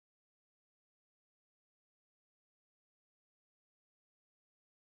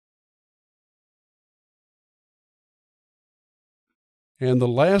And the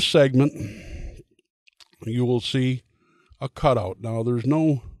last segment, you will see a cutout. Now, there's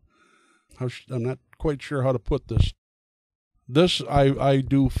no, I'm not quite sure how to put this. This I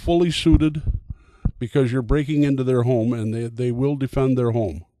do fully suited because you're breaking into their home, and they will defend their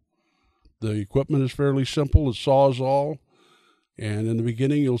home. The equipment is fairly simple. It's Sawzall. And in the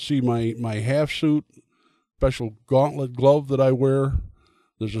beginning, you'll see my half suit, special gauntlet glove that I wear.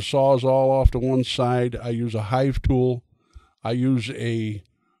 There's a Sawzall off to one side. I use a hive tool. I use a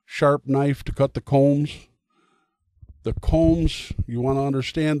sharp knife to cut the combs. The combs, you want to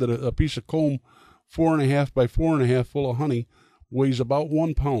understand that a piece of comb 4.5 by 4.5 full of honey weighs about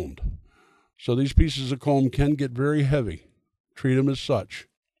 1 pound. So these pieces of comb can get very heavy. Treat them as such.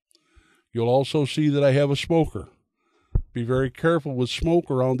 You'll also see that I have a smoker. Be very careful with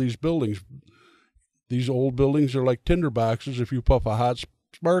smoke around these buildings. These old buildings are like tinder boxes. If you puff a hot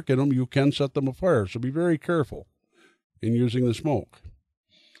spark in them, you can set them afire. So be very careful in using the smoke.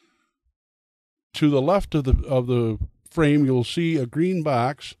 To the left of the frame, you'll see a green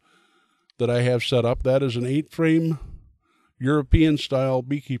box that I have set up. That is an 8-frame European-style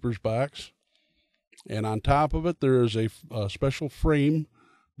beekeeper's box. And on top of it, there is a special frame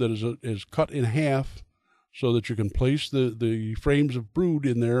that is cut in half so that you can place the frames of brood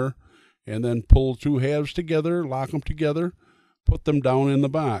in there and then pull 2 halves together, lock them together, put them down in the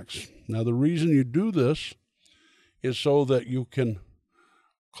box. Now, the reason you do this is so that you can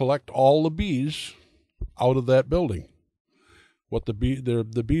collect all the bees out of that building.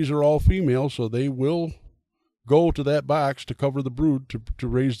 The bees are all female, so they will go to that box to cover the brood, to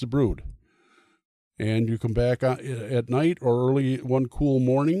raise the brood. And you come back at night or early one cool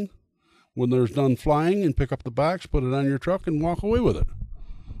morning when there's done flying and pick up the box, put it on your truck, and walk away with it.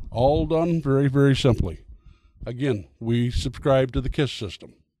 All done very, very simply. Again, we subscribe to the KISS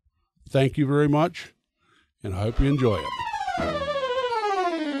system. Thank you very much, and I hope you enjoy it.